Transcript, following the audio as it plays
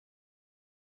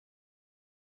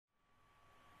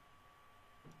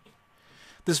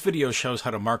This video shows how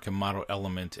to mark a model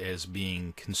element as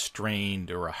being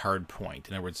constrained or a hard point.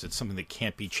 In other words, it's something that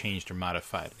can't be changed or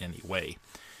modified in any way.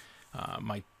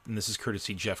 And this is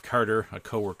courtesy Jeff Carter. A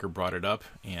coworker brought it up,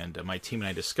 and my team and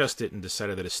I discussed it and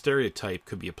decided that a stereotype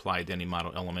could be applied to any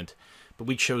model element, but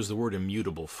we chose the word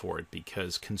immutable for it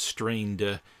because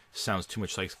constrained sounds too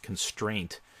much like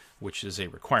constraint, which is a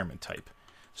requirement type.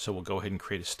 So we'll go ahead and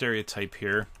create a stereotype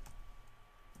here.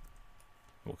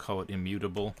 We'll call it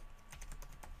immutable.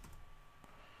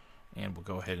 And we'll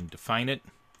go ahead and define it.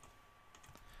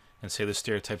 And say the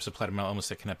stereotypes apply to model elements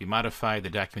that cannot be modified. The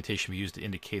documentation will be used to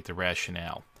indicate the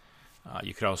rationale.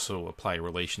 You could also apply a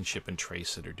relationship and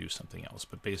trace it or do something else.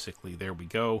 But basically, there we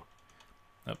go.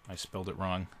 Oh, I spelled it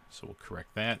wrong, so we'll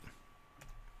correct that.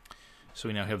 So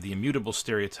we now have the immutable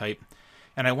stereotype.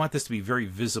 And I want this to be very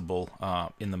visible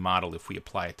in the model if we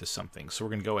apply it to something. So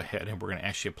we're going to go ahead and we're going to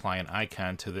actually apply an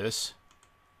icon to this.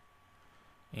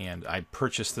 And I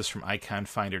purchased this from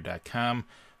iconfinder.com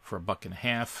for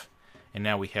 $1.50. And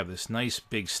now we have this nice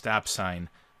big stop sign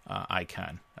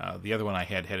icon. The other one I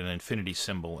had an infinity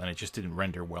symbol, and it just didn't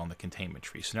render well in the containment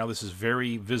tree. So now this is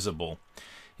very visible.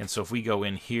 And so if we go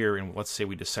in here and let's say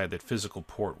we decide that physical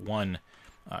port 1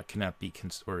 cannot be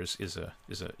is a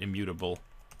immutable,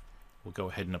 we'll go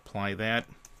ahead and apply that.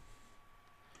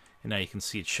 And now you can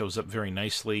see it shows up very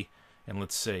nicely. And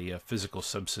let's say physical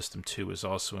subsystem 2 is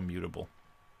also immutable.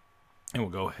 And we'll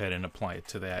go ahead and apply it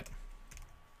to that.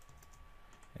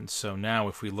 And so now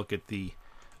if we look at the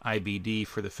IBD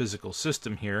for the physical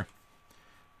system here,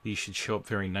 these should show up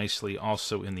very nicely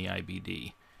also in the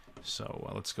IBD. So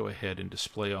let's go ahead and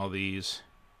display all these.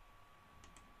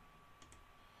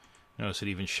 Notice it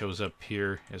even shows up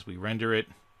here as we render it.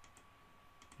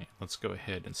 And let's go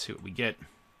ahead and see what we get.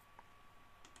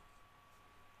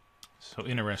 So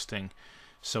interesting.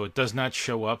 So it does not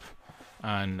show up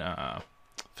on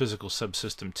physical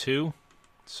subsystem 2.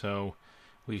 So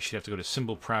we should have to go to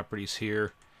symbol properties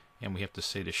here, and we have to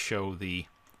say to show the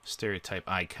stereotype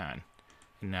icon.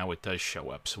 And now it does show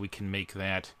up. So we can make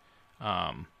that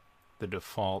the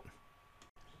default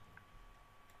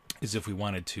is if we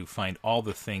wanted to find all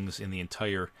the things in the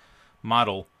entire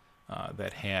model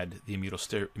that had the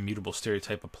immutable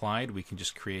stereotype applied. We can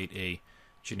just create a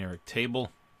generic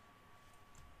table,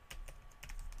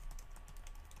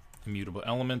 immutable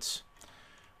elements.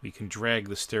 We can drag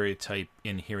the stereotype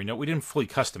in here. And note we didn't fully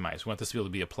customize. We want this to be able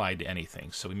to be applied to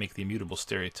anything. So we make the immutable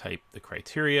stereotype the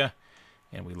criteria,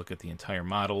 and we look at the entire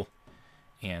model,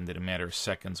 and in a matter of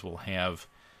seconds we'll have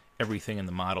everything in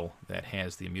the model that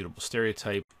has the immutable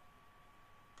stereotype.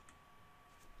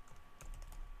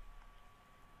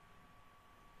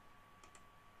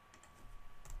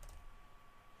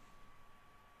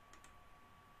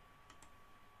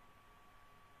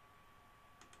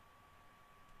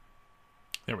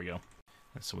 There we go.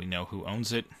 And so we know who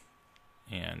owns it,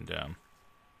 and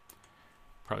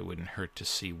probably wouldn't hurt to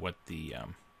see what the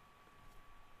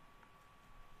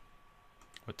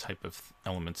what type of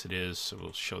elements it is. So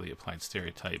we'll show the applied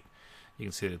stereotype. You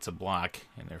can see that it's a block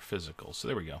and they're physical. So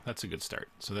there we go. That's a good start.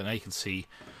 So then now you can see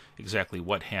exactly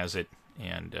what has it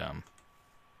and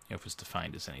if it's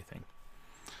defined as anything.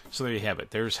 So there you have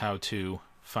it. There's how to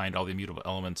find all the immutable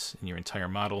elements in your entire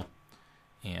model,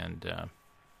 and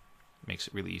makes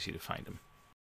it really easy to find them.